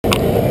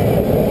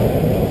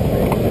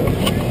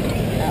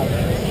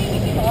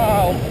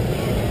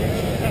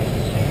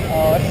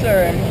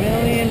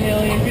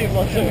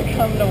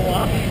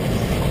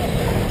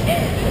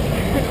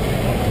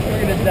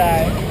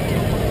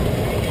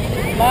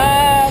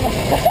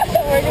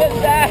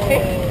gonna die.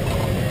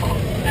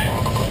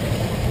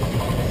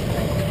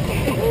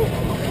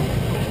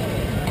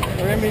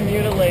 We're gonna be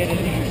mutilated.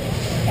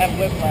 Have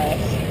whiplash.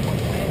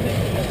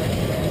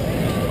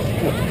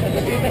 There's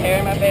a piece of hair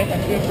in my face.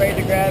 I'm too afraid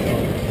to grab it.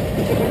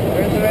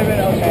 Where's the ribbon?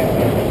 Okay.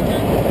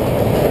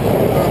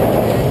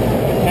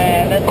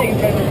 And that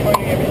thing's been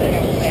recording everything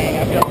I'm saying.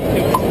 I feel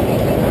stupid.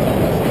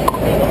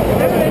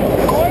 There's been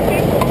more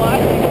people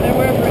watching than there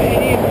were for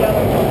any of the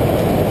other ones.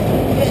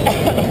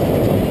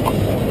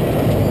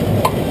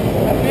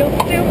 I feel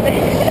stupid.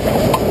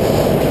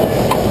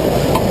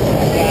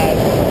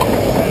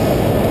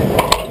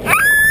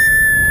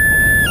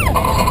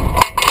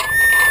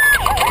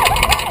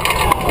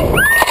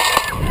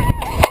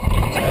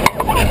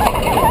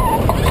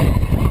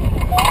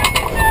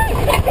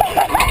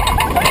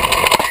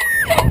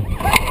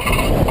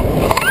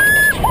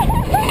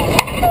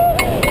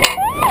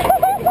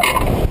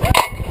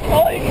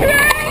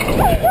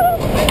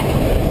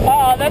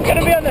 God. That's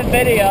gonna be on the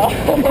video.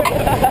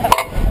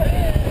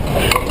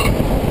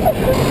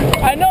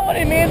 I know what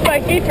he means by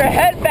keep your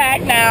head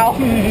back now.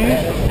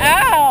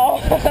 Ow!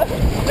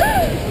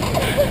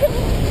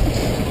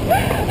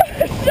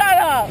 Shut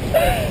up!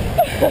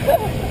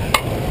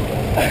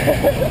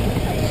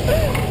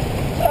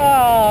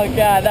 Oh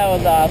god, that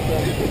was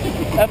awesome.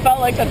 That felt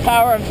like the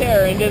Tower of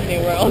Terror in Disney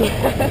World.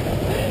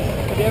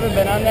 Have you ever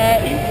been on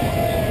that?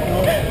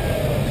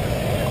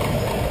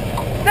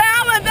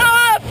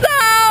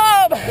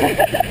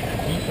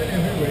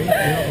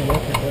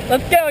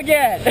 Let's go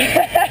again.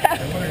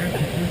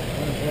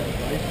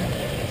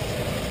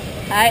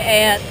 Hi,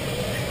 Aunt.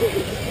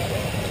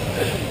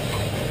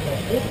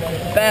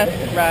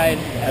 Best ride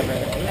ever.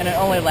 And it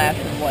only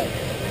lasted, what,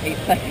 8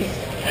 seconds?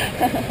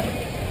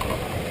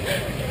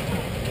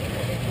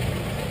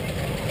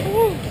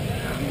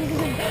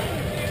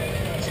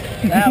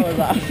 That was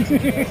awesome.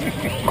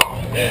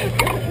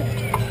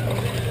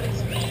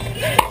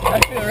 I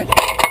feel